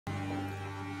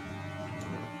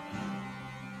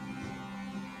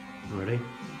Ready?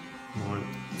 One,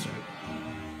 two.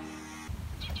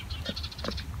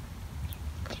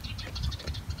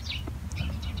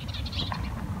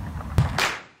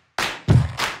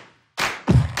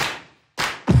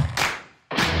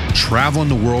 Traveling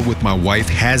the world with my wife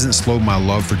hasn't slowed my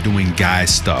love for doing guy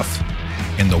stuff.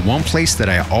 And the one place that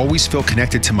I always feel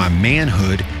connected to my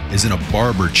manhood is in a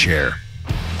barber chair.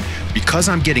 Because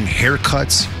I'm getting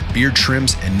haircuts, beard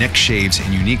trims, and neck shaves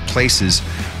in unique places,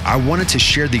 I wanted to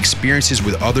share the experiences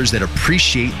with others that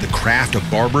appreciate the craft of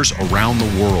barbers around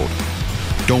the world.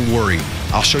 Don't worry,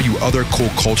 I'll show you other cool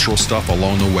cultural stuff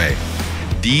along the way.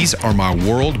 These are my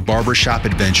world barbershop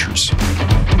adventures.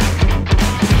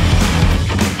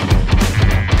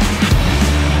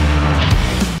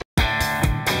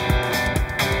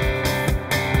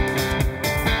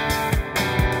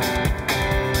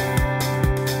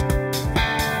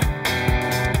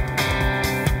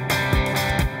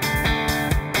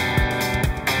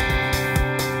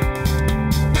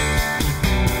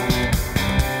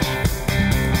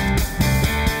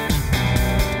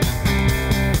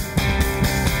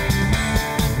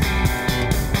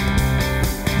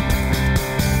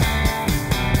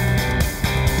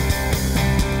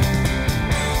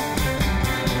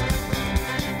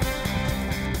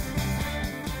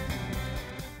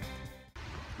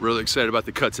 Really excited about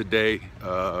the cut today.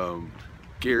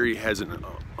 Gary has an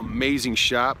amazing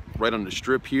shop right on the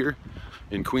strip here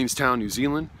in Queenstown, New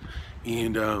Zealand,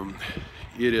 and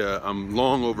I'm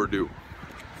long overdue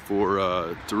for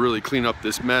to really clean up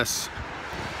this mess,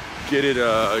 get it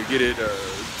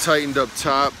tightened up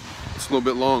top. It's a little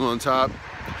bit long on top,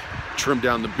 trim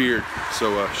down the beard,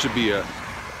 so should be a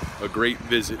great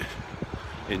visit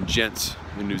in Gents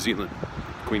in New Zealand,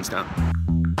 Queenstown.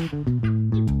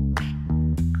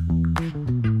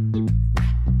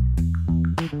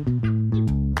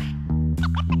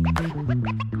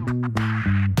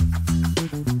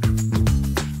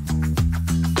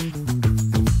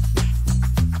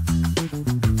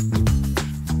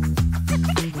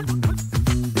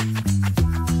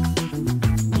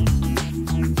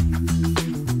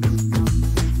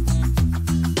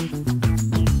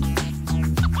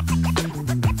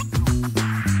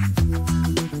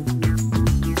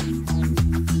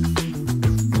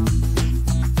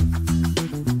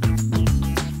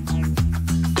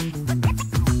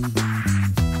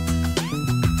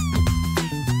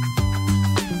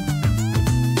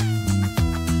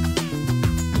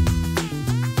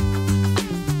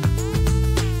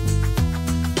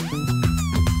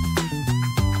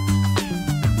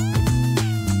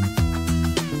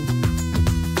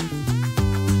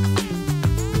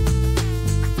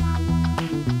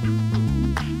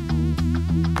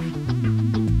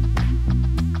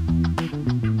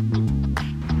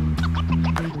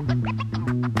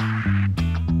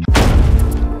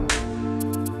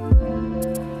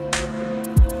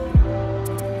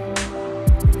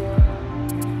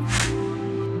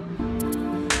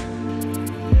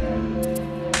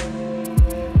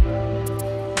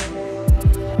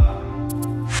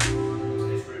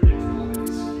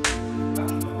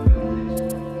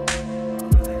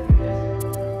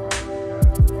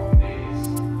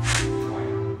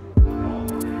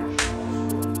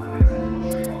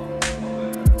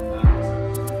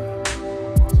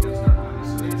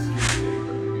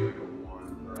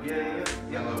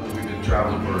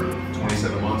 Traveling for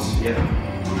 27 months. Yeah.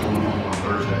 We're going home on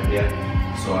Thursday.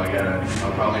 Yeah. So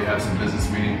I'll probably have some business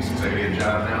meetings because I gotta get a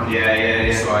job now.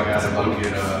 Yeah. So I gotta look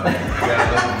at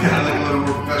a little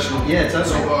more professional. Yeah, it's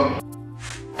so,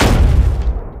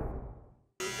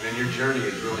 and your journey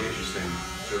is really interesting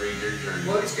to read your journey.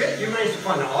 Well, it's good. You managed to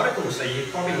find an article, so you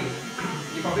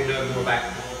probably know more about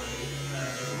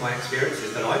my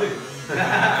experiences than I do.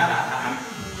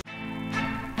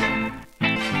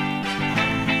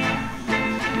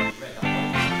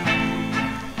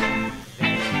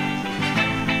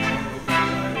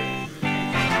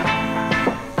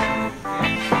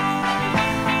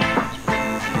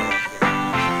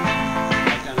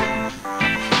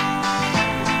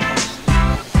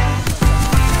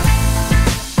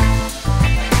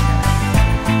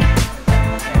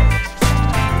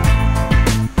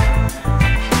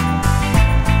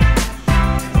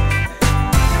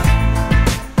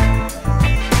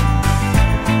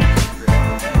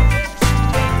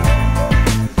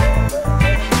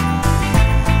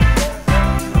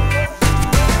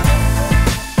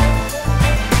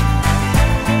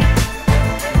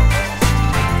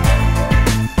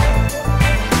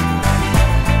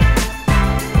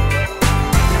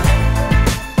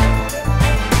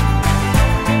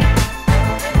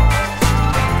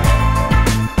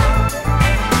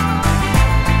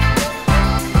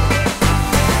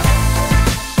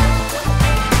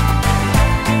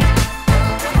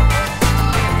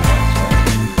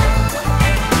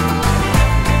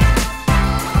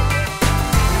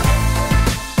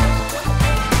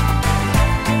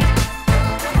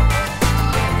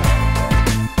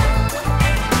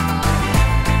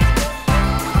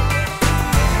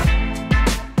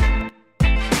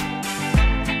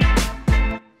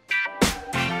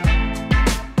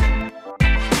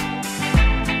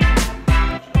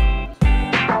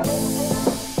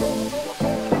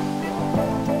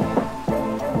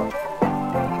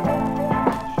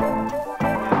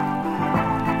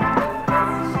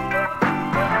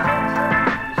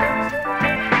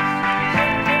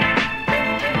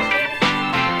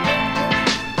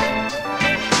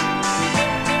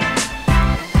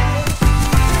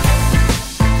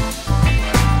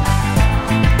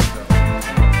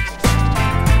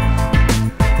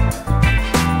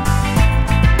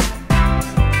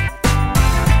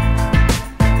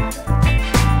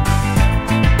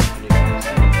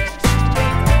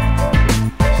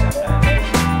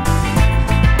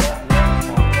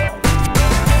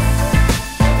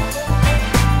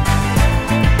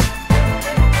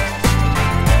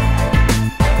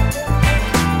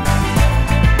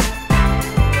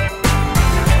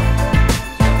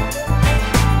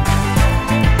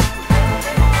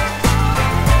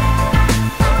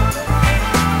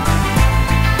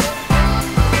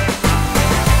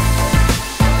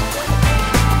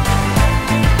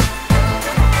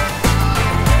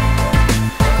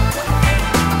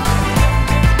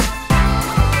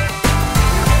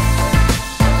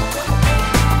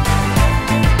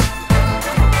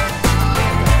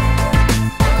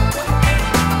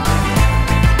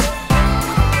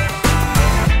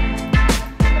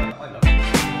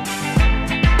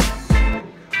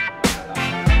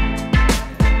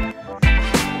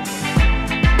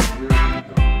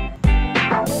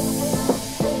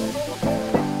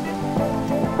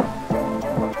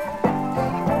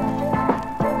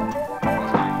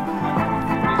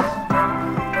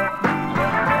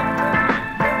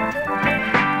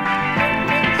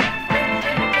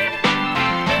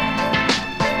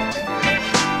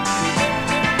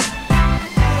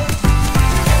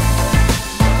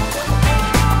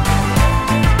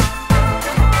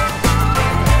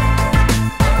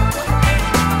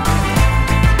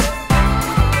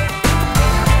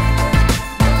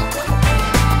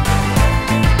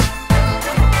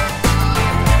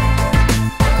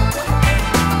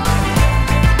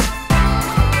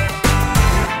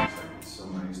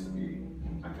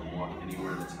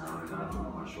 town, and I put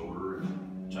on my shoulder.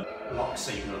 And locks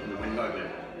so you can open the window,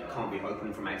 but it can't be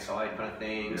open from outside, kind of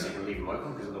thing. So you can leave them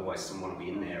open because otherwise someone will be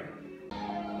in there.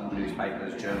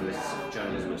 Newspapers, journalists,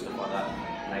 journalism and stuff like that.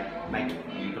 They make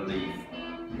you believe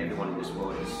everyone in this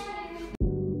world is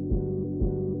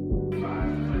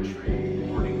country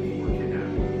warning for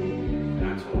kidnapping. And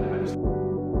I told them I just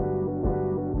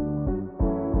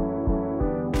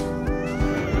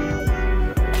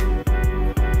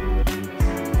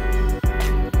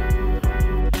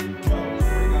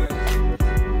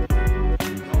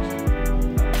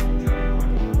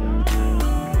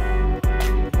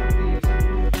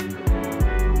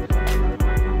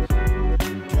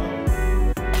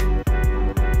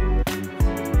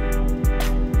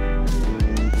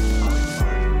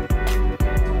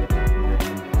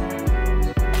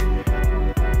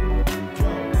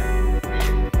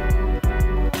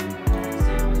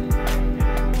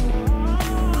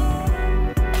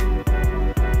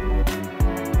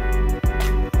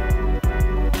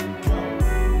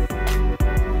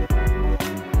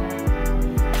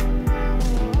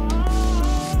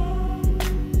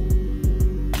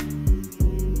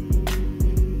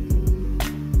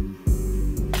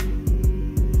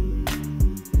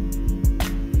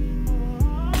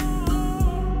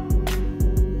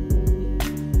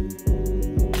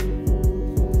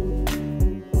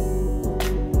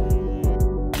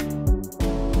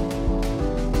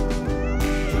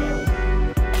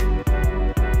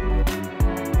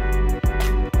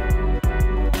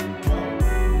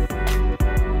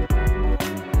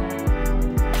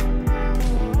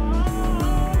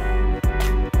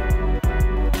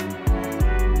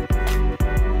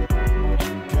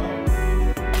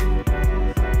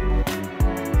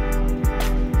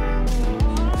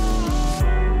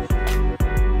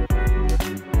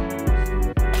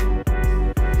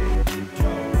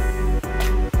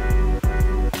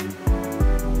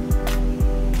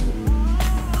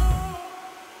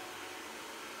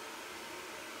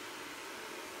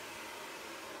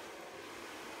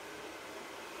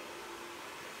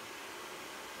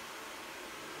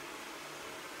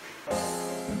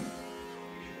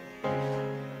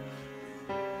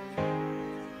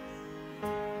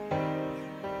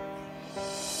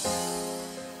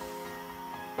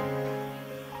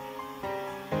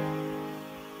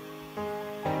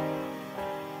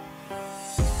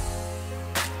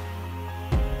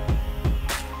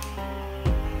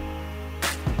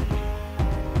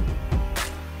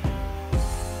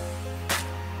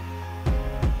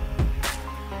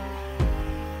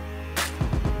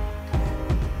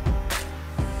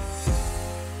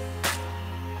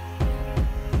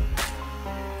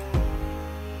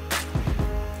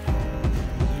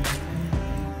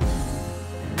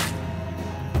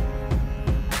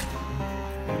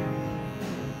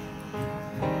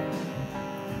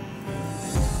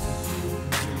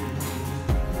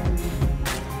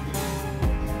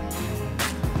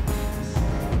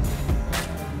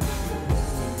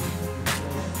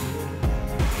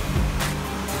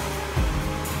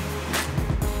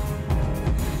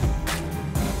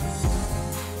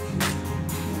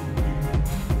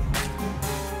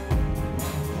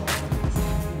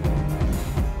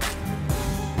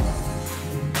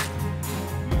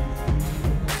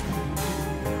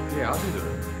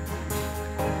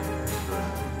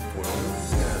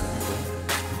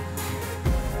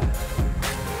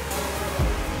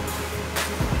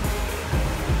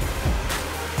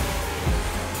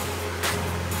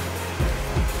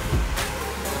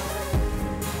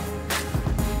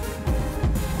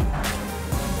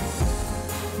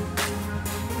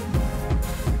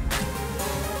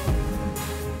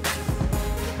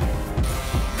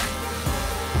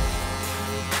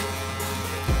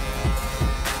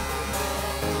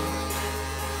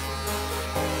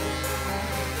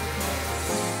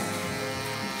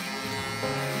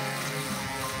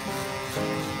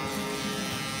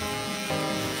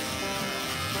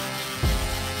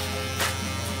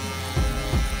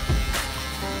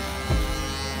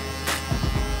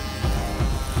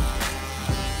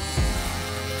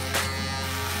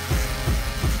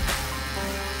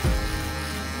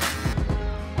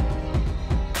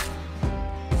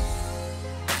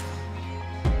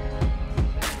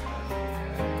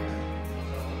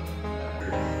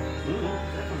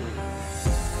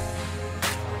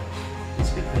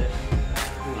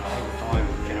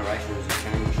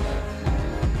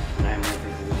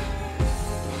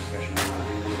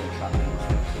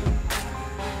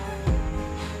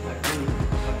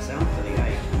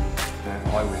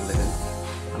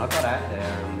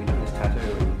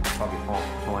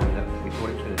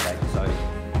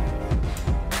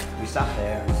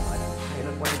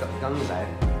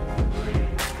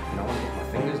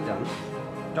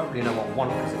really know what I want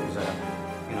because it was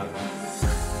you know.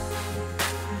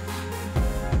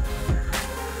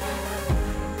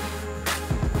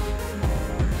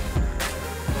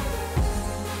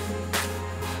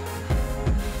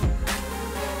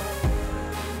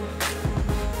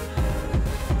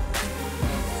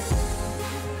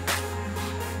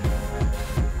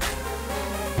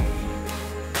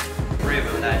 Three of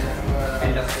them that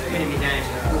ended up pinning me down to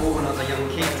the floor when I was a young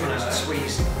kid, trying to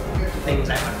squeeze things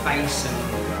out of my face and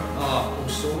all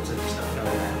sorts of stuff going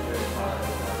on.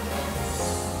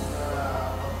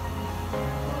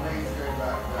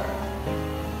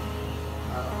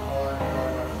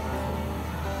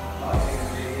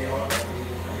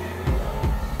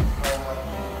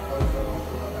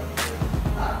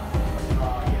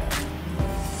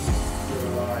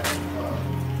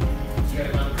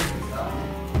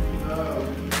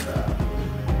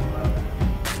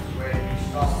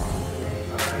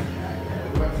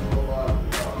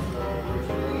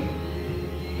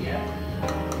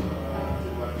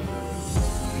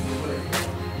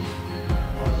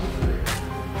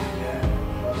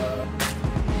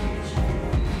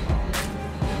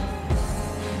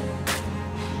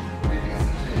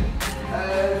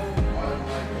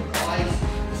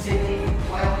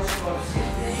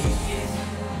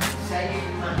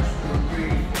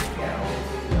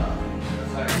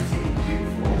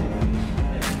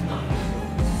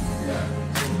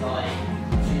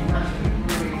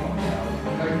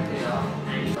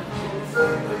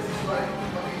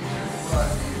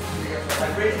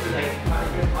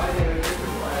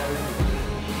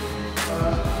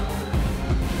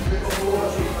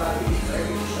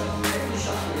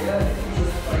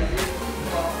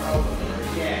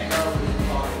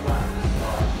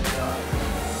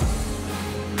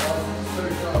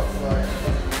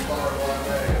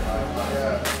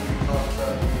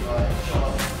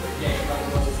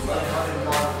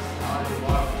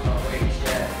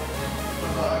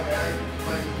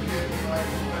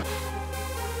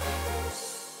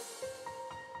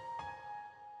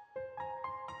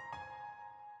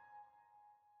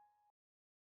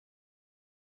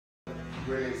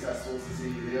 Really accessible to see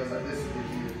videos like this would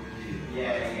be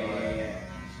yeah.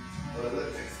 But it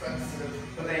looks expensive.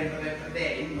 But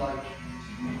then like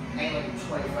ain't like a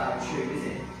 24-hour shoot, is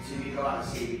it? So if you go out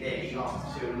and see it there, you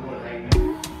can't do it in the morning.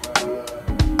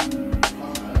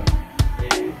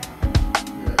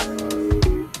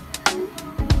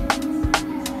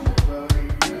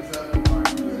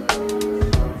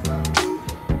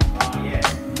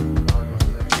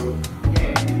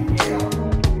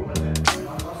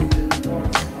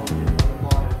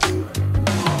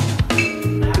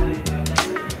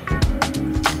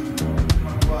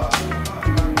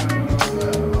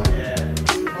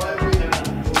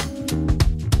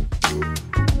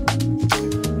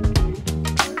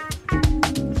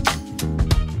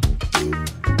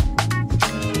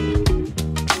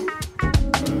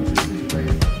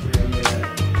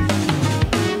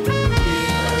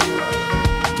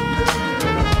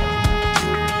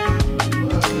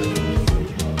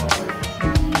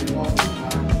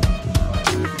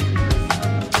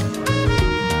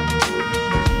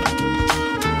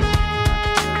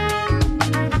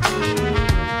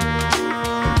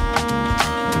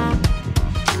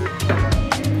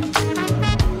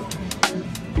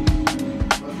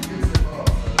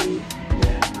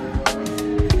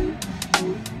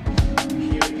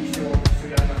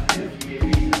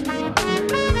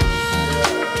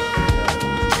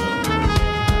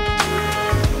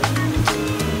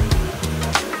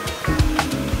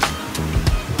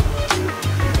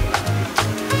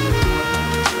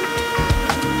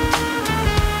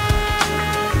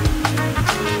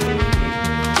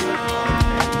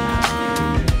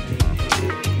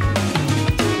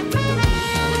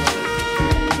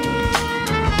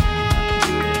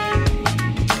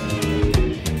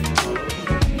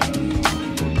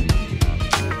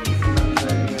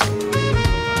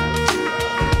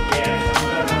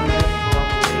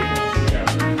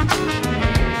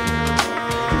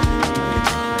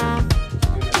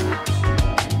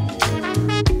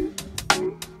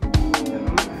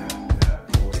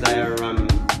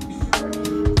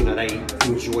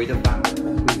 Enjoy the fact that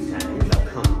Queenstown, they'll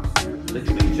come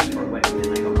literally just for a wedding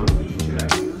and they go home for 2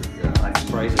 days.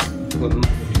 That's crazy.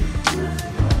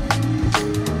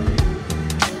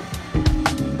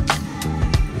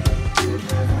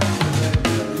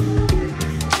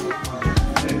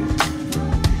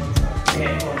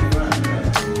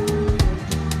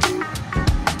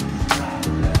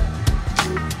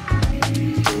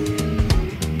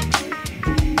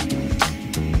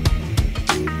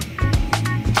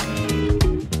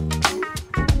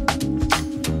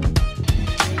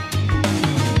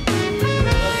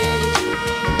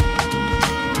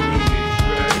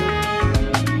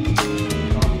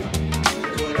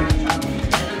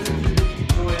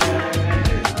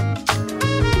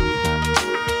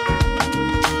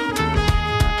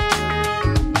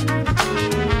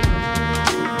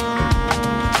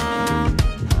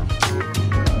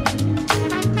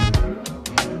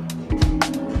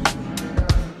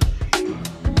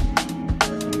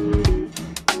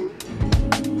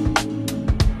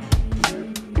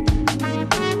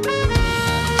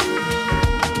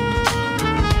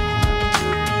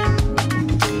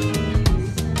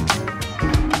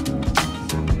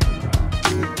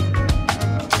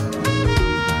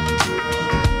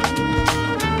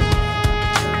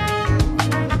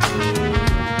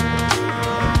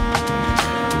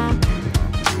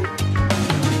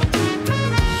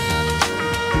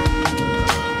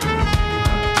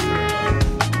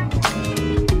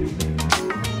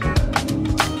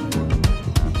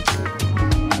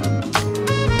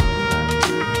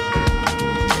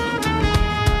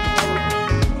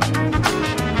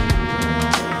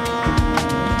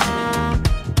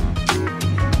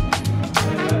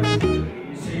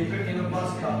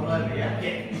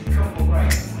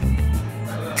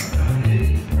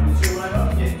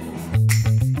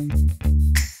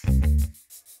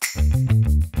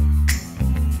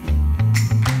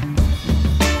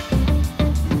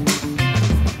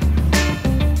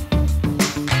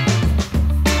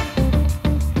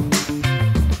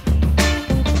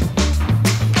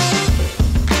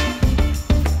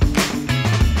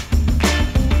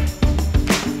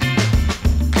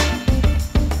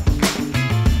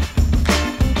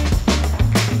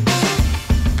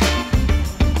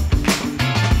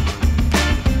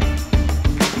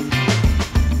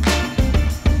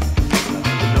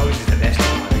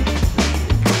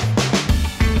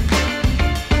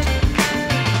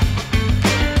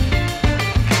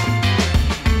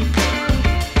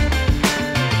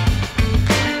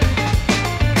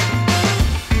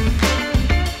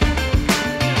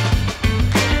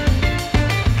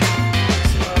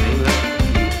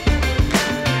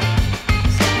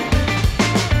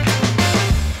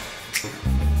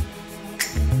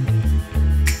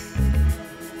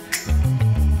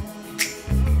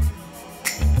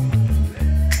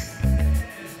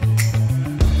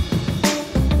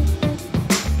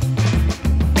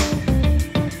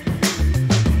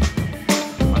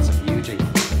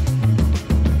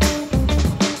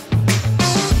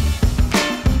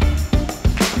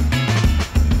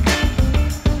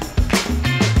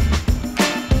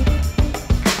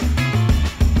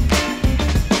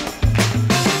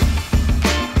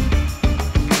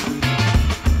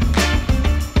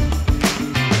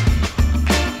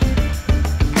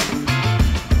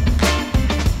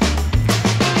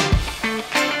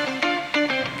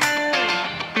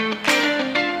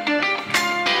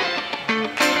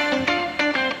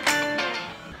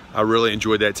 I really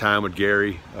enjoyed that time with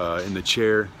Gary in the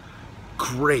chair.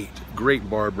 Great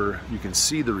barber. You can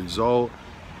see the result.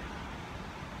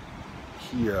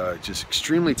 He just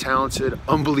extremely talented,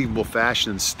 unbelievable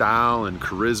fashion and style and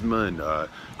charisma, and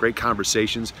great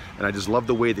conversations. And I just love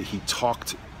the way that he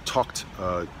talked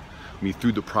me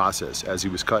through the process as he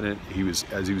was cutting it.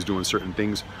 As he was doing certain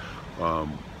things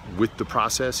with the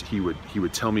process, he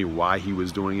would tell me why he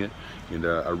was doing it, and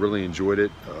I really enjoyed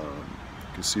it.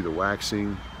 You can see the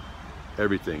waxing,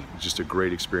 everything. Just a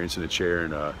great experience in the chair,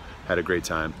 and had a great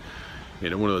time.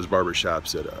 And at one of those barber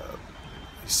shops that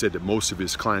he said that most of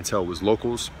his clientele was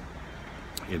locals,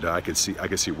 and I could see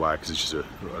why, because it's just a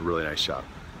really nice shop.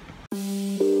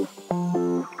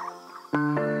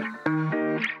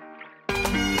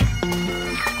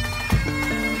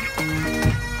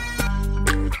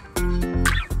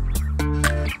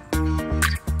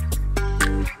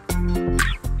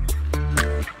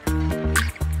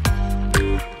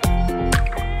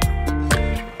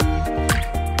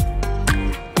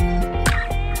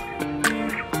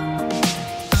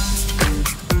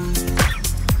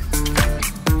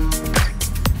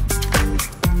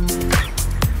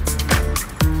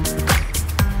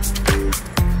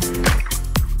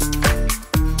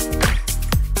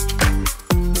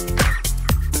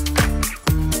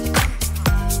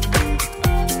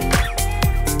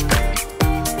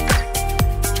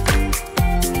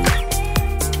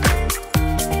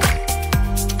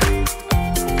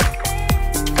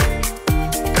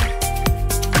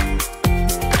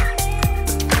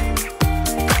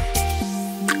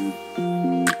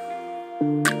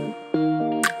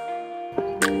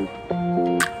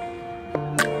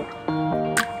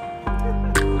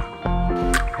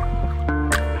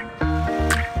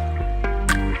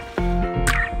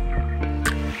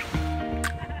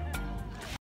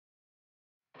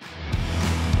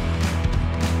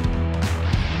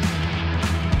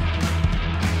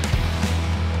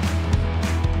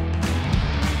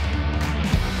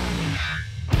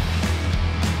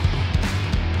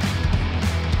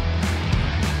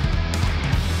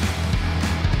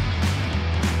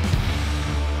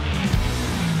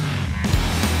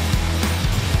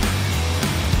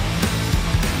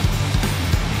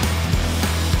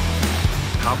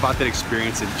 How about that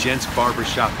experience at Gents Barber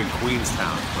Shop in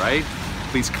Queenstown, right?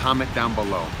 Please comment down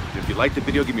below. And if you liked the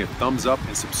video, give me a thumbs up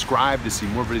and subscribe to see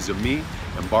more videos of me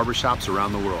and barbershops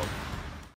around the world.